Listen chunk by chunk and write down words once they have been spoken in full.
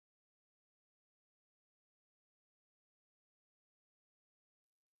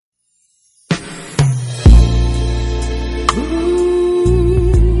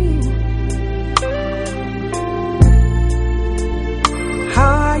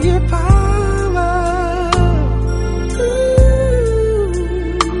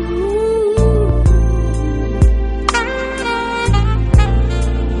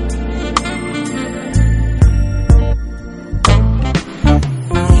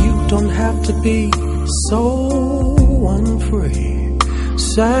don't have to be so unfree,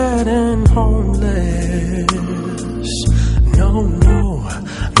 sad and homeless. No, no,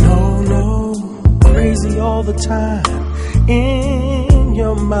 no, no, crazy all the time in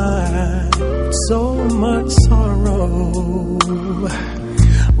your mind, so much sorrow.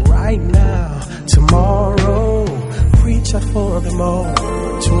 Right now, tomorrow, preach out for them all,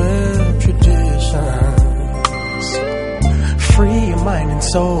 12 traditions. Free your mind and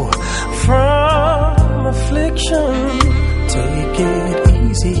soul from affliction. Take it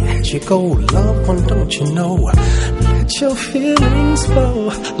easy as you go, loved one, don't you know? Let your feelings flow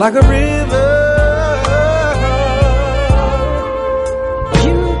like a river.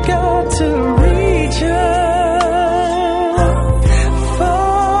 You got to reach out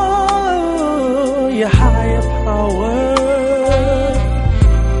for your higher power.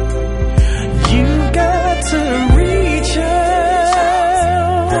 You got to reach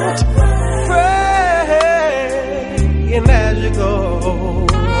out, pray, and as you go,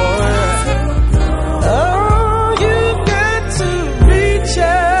 oh, you got to reach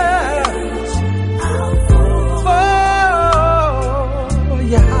out for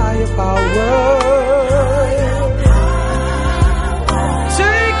your higher power.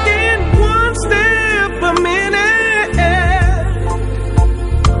 Taking one step a minute,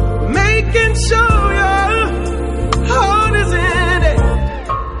 making sure your heart is in it.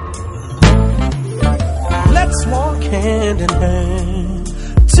 Let's walk hand in hand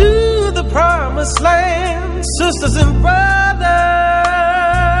to the promised land, sisters and brothers.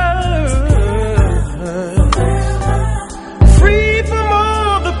 Free from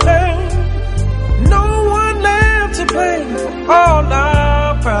all the pain, no one left to blame for all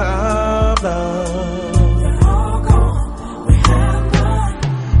our problems.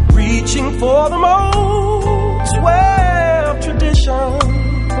 Reaching for the old 12 traditions,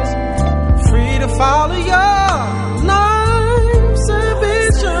 free to follow your life's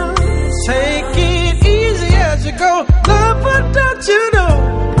ambition. Take it easy as you go, love, but don't you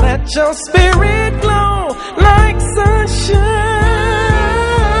know? Let your spirit glow like sunshine.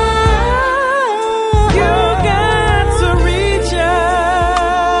 You got to reach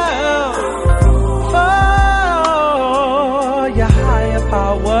out for your higher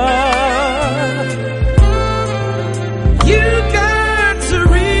power. You got to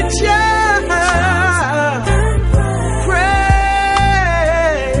reach out,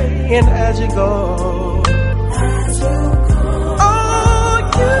 pray, and as you go,